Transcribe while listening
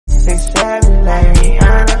they savage like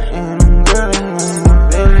Rihanna, and I'm really in my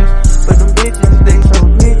feelings. But them bitches, they so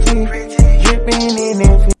pretty, dripping in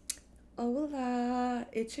it. Hola,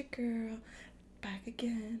 it's your girl, back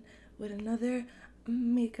again with another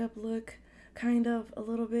makeup look, kind of a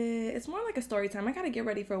little bit. It's more like a story time. I gotta get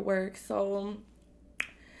ready for work, so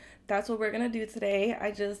that's what we're gonna do today.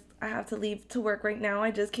 I have to leave to work right now.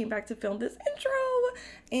 I just came back to film this intro,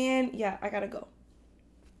 and yeah, I gotta go.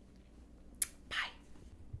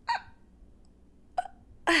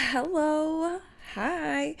 Hello,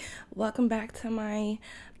 hi, welcome back to my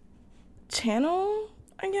channel.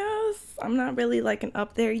 I guess I'm not really like an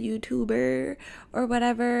up there YouTuber or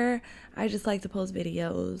whatever. I just like to post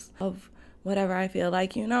videos of whatever I feel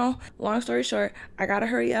like, you know. Long story short, I gotta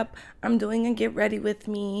hurry up. I'm doing a get ready with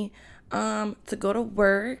me to go to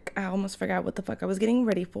work. I almost forgot what the fuck I was getting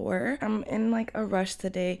ready for. I'm in like a rush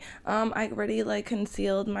today. I already like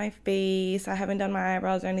concealed my face. I haven't done my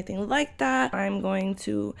eyebrows or anything like that. I'm going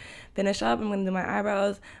to finish up. I'm gonna do my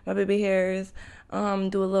eyebrows, my baby hairs, do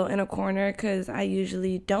a little inner corner because I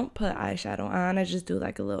usually don't put eyeshadow on. I just do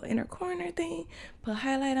like a little inner corner thing, put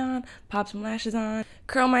highlight on, pop some lashes on,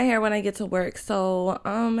 curl my hair when I get to work. So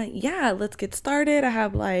yeah, let's get started. I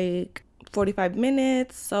have like 45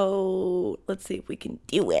 minutes, so let's see if we can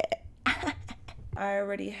do it. I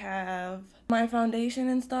already have my foundation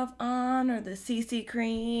and stuff on, or the CC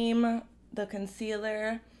cream, the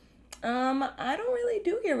concealer. I don't really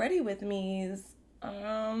do get ready with me's.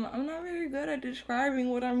 I'm not very good at describing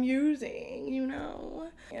what I'm using, you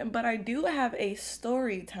know. But I do have a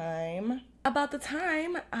story time about the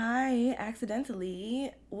time I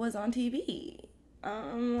accidentally was on TV.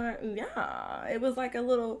 Yeah, it was like a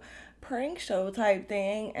little prank show type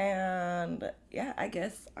thing, and yeah, I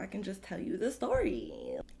guess I can just tell you the story.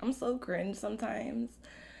 I'm so cringe sometimes,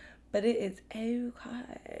 but it is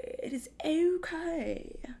okay. It is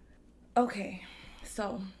okay. Okay,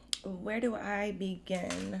 so where do I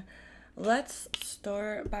begin? Let's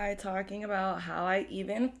start by talking about how I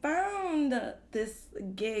even found this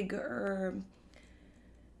gig, or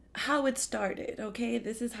how it started. Okay,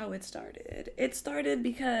 this is how it started. It started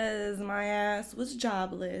because my ass was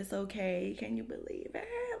jobless. Okay, can you believe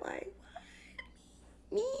it? Like,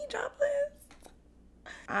 what? Me jobless?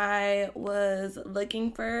 I was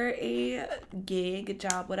looking for a gig,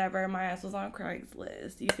 job, whatever. My ass was on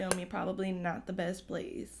Craigslist. You feel me? Probably not the best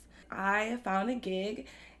place. I found a gig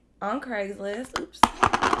on Craigslist. Oops,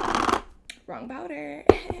 wrong powder.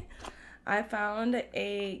 I found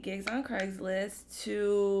a gigs on Craigslist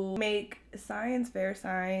to make science fair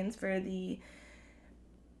signs for the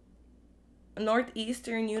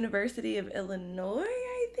Northeastern University of Illinois,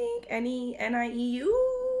 I think. NIEU?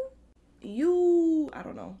 I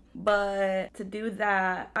don't know. But to do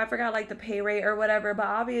that, I forgot like the pay rate or whatever, but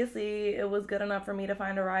obviously it was good enough for me to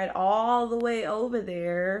find a ride all the way over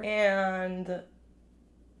there and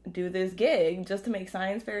do this gig just to make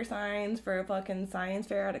science fair signs for a fucking science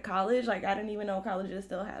fair at a college. Like, I didn't even know colleges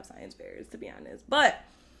still have science fairs, to be honest. But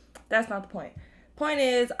that's not the point. Point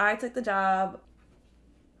is, I took the job.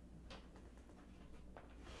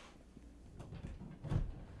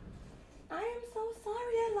 I am so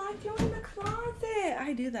sorry I locked you in the closet.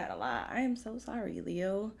 I do that a lot. I am so sorry,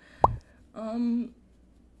 Leo. My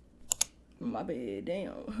bad,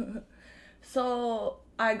 damn. So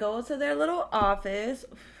I go to their little office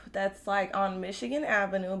that's like on Michigan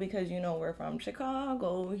Avenue, because you know we're from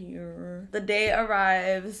Chicago here. The day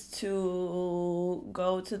arrives to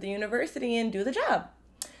go to the university and do the job.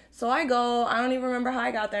 So I go. I don't even remember how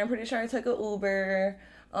I got there. I'm pretty sure I took an Uber.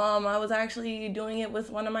 I was actually doing it with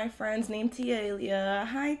one of my friends named Tialia.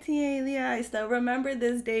 Hi, Tialia. I still remember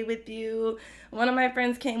this day with you. One of my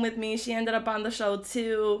friends came with me. She ended up on the show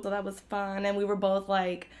too. So that was fun. And we were both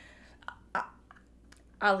like,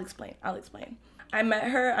 I'll explain. I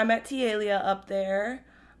met Tialia up there.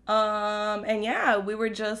 And yeah, we were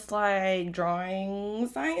just like drawing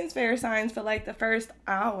science fair signs for like the first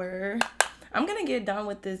hour. I'm gonna get done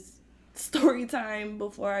with this story time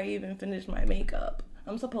before I even finish my makeup.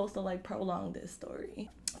 I'm supposed to like prolong this story.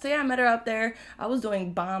 So yeah, I met her up there. I was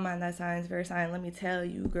doing bomb on that science fair sign. Let me tell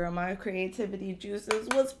you, girl, my creativity juices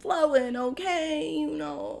was flowing, okay? You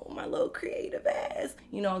know, my little creative ass.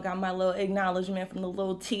 You know, I got my little acknowledgement from the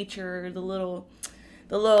little teacher, the little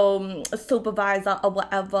supervisor or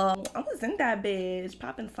whatever. I was in that bitch,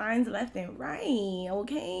 popping signs left and right,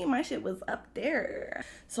 okay? My shit was up there.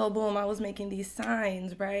 So boom, I was making these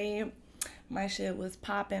signs, right? My shit was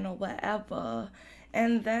popping or whatever.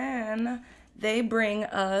 And then they bring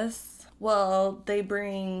us, well, they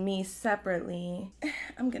bring me separately.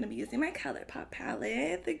 I'm gonna be using my ColourPop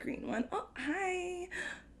palette, the green one. Oh, hi.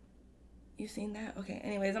 You seen that? Okay,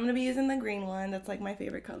 anyways, I'm gonna be using the green one. That's like my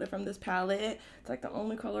favorite color from this palette. It's like the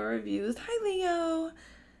only color I've used. Hi, Leo.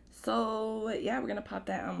 So yeah, we're gonna pop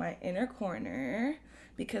that on my inner corner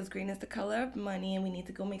because green is the color of money and we need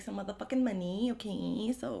to go make some motherfucking money,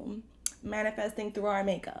 okay? So manifesting through our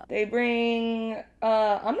makeup. They bring,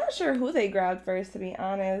 I'm not sure who they grabbed first, to be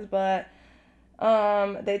honest, but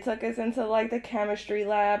they took us into like the chemistry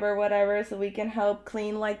lab or whatever so we can help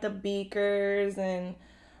clean like the beakers and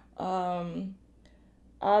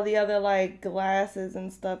all the other like glasses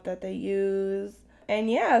and stuff that they use.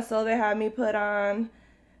 And yeah, so they had me put on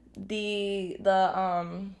the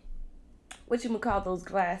what you would call those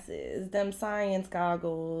glasses, them science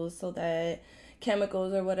goggles, so that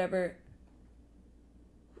chemicals or whatever.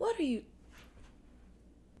 What are you?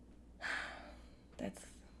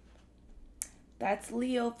 That's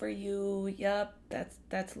Leo for you. Yup,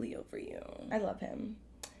 that's Leo for you. I love him.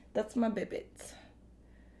 That's my bibbit.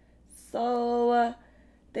 So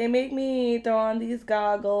they make me throw on these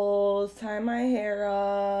goggles, tie my hair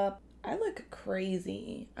up. I look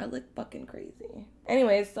crazy. I look fucking crazy.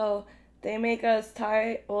 Anyway, so they make us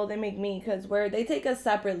they make me, because they take us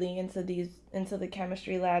separately into the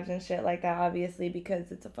chemistry labs and shit like that, obviously,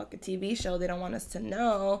 because it's a fucking TV show. They don't want us to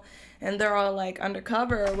know, and they're all like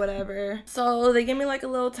undercover or whatever. So they give me like a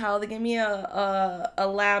little towel. They give me a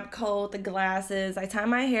lab coat, the glasses. I tie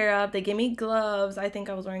my hair up. They give me gloves. I think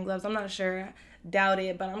I was wearing gloves. I'm not sure. Doubt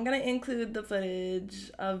it, but I'm gonna include the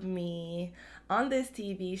footage of me on this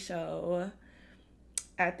TV show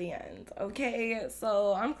at the end. Okay,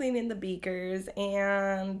 so I'm cleaning the beakers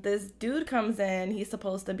and this dude comes in. He's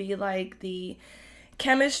supposed to be like the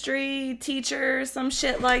chemistry teacher, some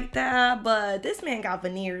shit like that, but this man got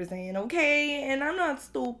veneers in, okay? And I'm not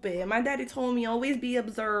stupid. My daddy told me always be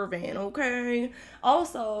observant, okay?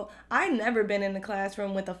 Also, I've never been in the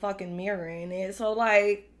classroom with a fucking mirror in it, so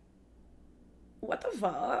like, what the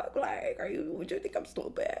fuck? Like, would you think I'm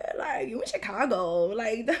stupid? Like, you in Chicago,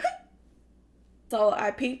 like. So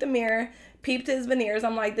I peeped the mirror, peeped his veneers.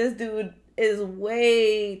 I'm like, this dude is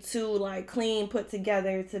way too like clean, put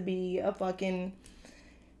together to be a fucking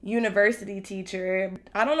university teacher.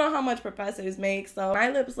 I don't know how much professors make, so my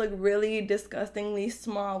lips look really disgustingly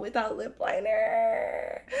small without lip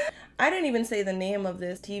liner. I didn't even say the name of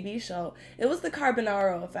this TV show. It was the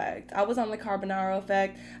Carbonaro effect. I was on the Carbonaro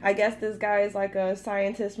effect. I guess this guy is like a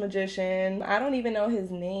scientist magician. I don't even know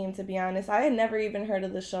his name, to be honest. I had never even heard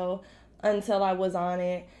of the show until I was on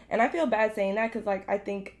it, and I feel bad saying that because like I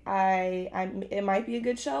think it might be a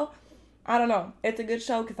good show. I don't know. It's a good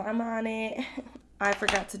show because I'm on it. I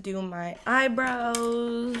forgot to do my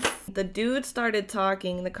eyebrows. The dude started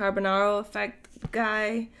talking, the Carbonaro effect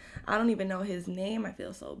guy. I don't even know his name. I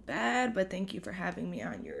feel so bad, but thank you for having me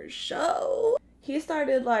on your show. He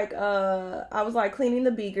started like, I was like cleaning the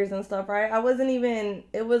beakers and stuff, right?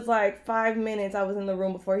 It was like 5 minutes I was in the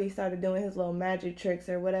room before he started doing his little magic tricks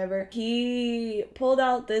or whatever. He pulled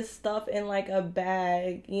out this stuff in like a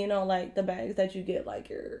bag, you know, like the bags that you get like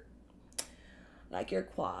your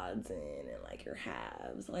quads in and like your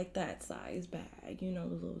halves, like that size bag, you know,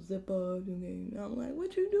 those little zip ups. And I'm like,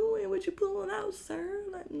 what you doing? What you pulling out, sir?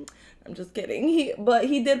 Like, I'm just kidding. But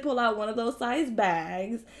he did pull out one of those size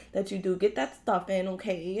bags that you do get that stuff in,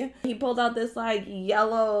 okay? He pulled out this like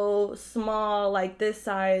yellow, small, like this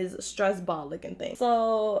size stress ball looking thing.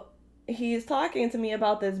 So he's talking to me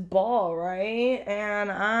about this ball, right?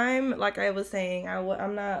 And I'm, like I was saying,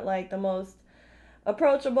 I'm not like the most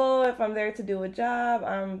approachable. If I'm there to do a job,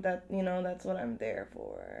 that's what I'm there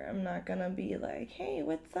for. I'm not gonna be like, hey,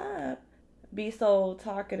 what's up? Be so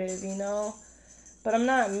talkative, you know? But I'm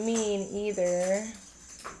not mean either.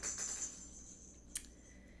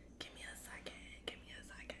 Give me a second.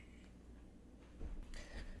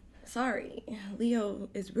 Sorry, Leo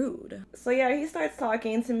is rude. So yeah, he starts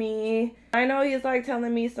talking to me. I know he's like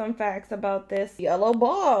telling me some facts about this yellow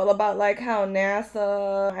ball, about like how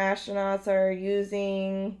NASA astronauts are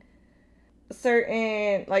using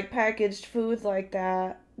certain like packaged foods like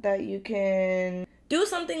that you can do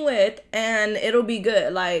something with and it'll be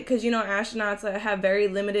good. Like, cause you know, astronauts have very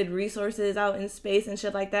limited resources out in space and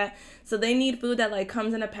shit like that. So they need food that like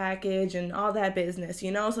comes in a package and all that business,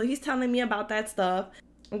 you know? So he's telling me about that stuff.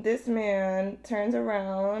 This man turns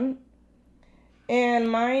around, and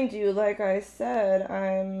mind you, like I said,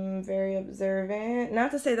 I'm very observant.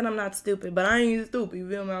 Not to say that I'm not stupid, but I ain't stupid, you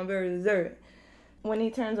feel me? I'm very observant. When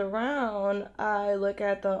he turns around, I look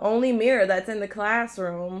at the only mirror that's in the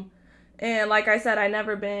classroom. And like I said, I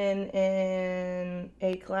never been in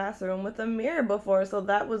a classroom with a mirror before, so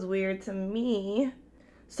that was weird to me.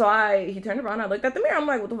 So he turned around, I looked at the mirror, I'm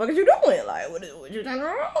like, what the fuck is you doing? Like, what you turning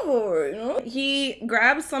around for, you know? He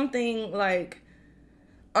grabbed something, like,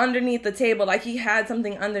 underneath the table, like he had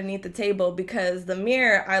something underneath the table, because the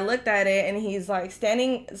mirror, I looked at it, and he's, like,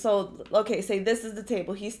 standing, so, okay, say this is the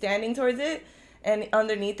table, he's standing towards it, and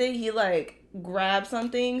underneath it, he, like, grabs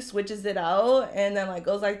something, switches it out, and then, like,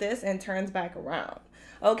 goes like this, and turns back around,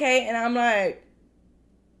 okay? And I'm like,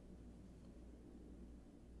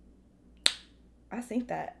 I think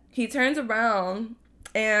that. He turns around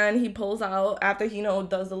and he pulls out, after he,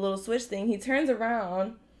 does the little switch thing, he turns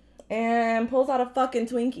around and pulls out a fucking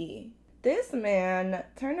Twinkie. This man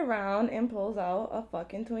turned around and pulls out a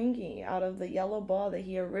fucking Twinkie out of the yellow ball that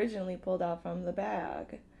he originally pulled out from the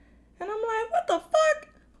bag. And I'm like, what the fuck?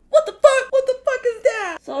 What the fuck? What the fuck is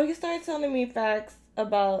that? So he starts telling me facts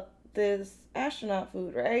about this astronaut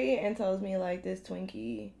food, right? And tells me, like, this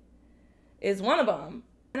Twinkie is one of them.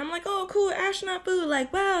 And I'm like, oh, cool, astronaut food.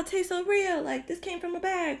 Like, wow, it tastes so real. Like, this came from a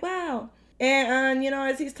bag. Wow. And,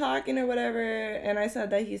 as he's talking or whatever, and I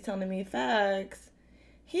said that he's telling me facts,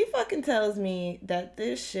 he fucking tells me that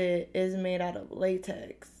this shit is made out of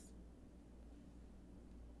latex.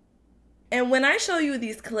 And when I show you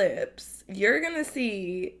these clips, you're gonna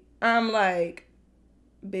see, I'm like,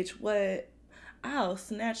 bitch, what? I'll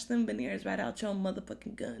snatch them veneers right out your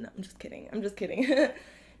motherfucking gun. I'm just kidding.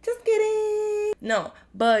 Just kidding. No,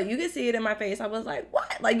 but you can see it in my face. I was like,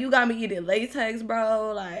 what? Like, you got me eating latex,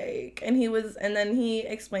 bro. Like, and then he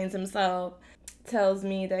explains himself, tells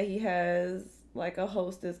me that he has, like, a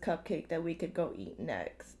Hostess cupcake that we could go eat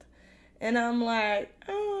next. And I'm like,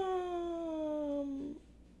 I'm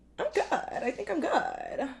good. I think I'm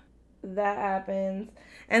good. That happens.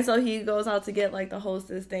 And so he goes out to get, like, the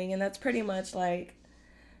Hostess thing. And that's pretty much, like,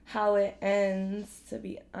 how it ends, to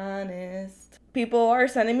be honest. People are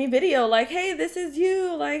sending me video like, hey, this is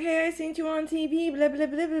you. Like, hey, I seen you on TV, blah, blah,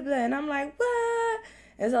 blah, blah, blah. And I'm like, what?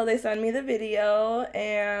 And so they send me the video.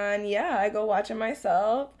 And, yeah, I go watch it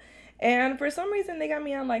myself. And for some reason, they got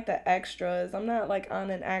me on, like, the extras. I'm not, like, on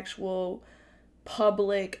an actual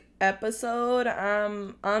public episode.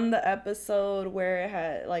 I'm on the episode where it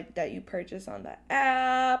had, like, that you purchase on the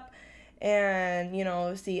app. And,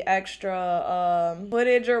 see extra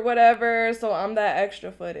footage or whatever. So I'm that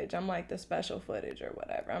extra footage. I'm like the special footage or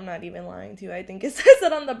whatever. I'm not even lying to you. I think it says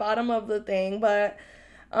it on the bottom of the thing. But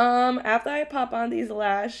after I pop on these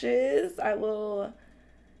lashes, I will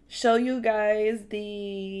show you guys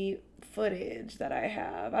the footage that I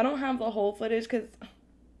have. I don't have the whole footage because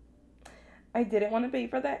I didn't want to pay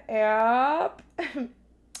for the app.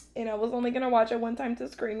 And I was only going to watch it one time to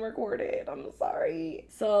screen record it. I'm sorry.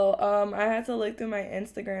 So, I had to look through my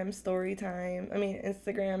Instagram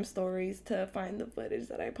stories to find the footage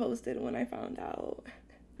that I posted when I found out.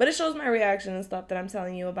 But it shows my reaction and stuff that I'm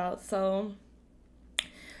telling you about. So,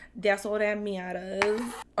 that's all that matters.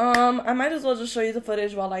 I might as well just show you the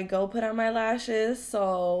footage while I go put on my lashes.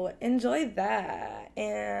 So, enjoy that.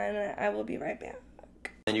 And I will be right back.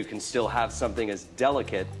 And you can still have something as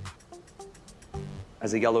delicate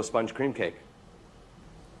as a yellow sponge cream cake.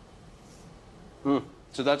 So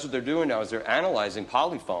that's what they're doing now, is they're analyzing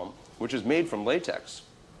polyfoam, which is made from latex.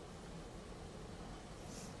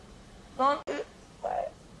 What?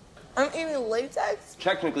 I'm eating latex?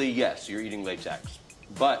 Technically, yes, you're eating latex.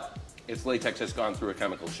 But its latex has gone through a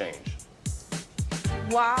chemical change.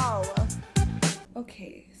 Wow.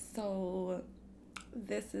 Okay, so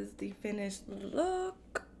this is the finished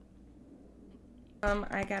look.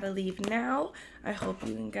 I gotta leave now. I hope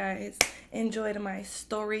you guys enjoyed my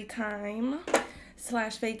story time /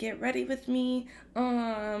 fake get ready with me.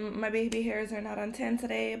 My baby hairs are not on 10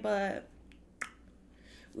 today, but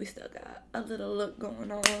we still got a little look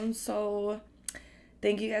going on. So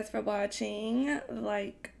thank you guys for watching.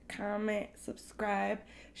 Like, comment, subscribe,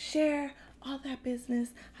 share, all that business.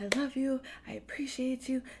 I love you. I appreciate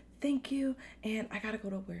you. Thank you. And I gotta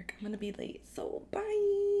go to work. I'm gonna be late. So bye.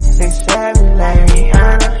 Extraordinary.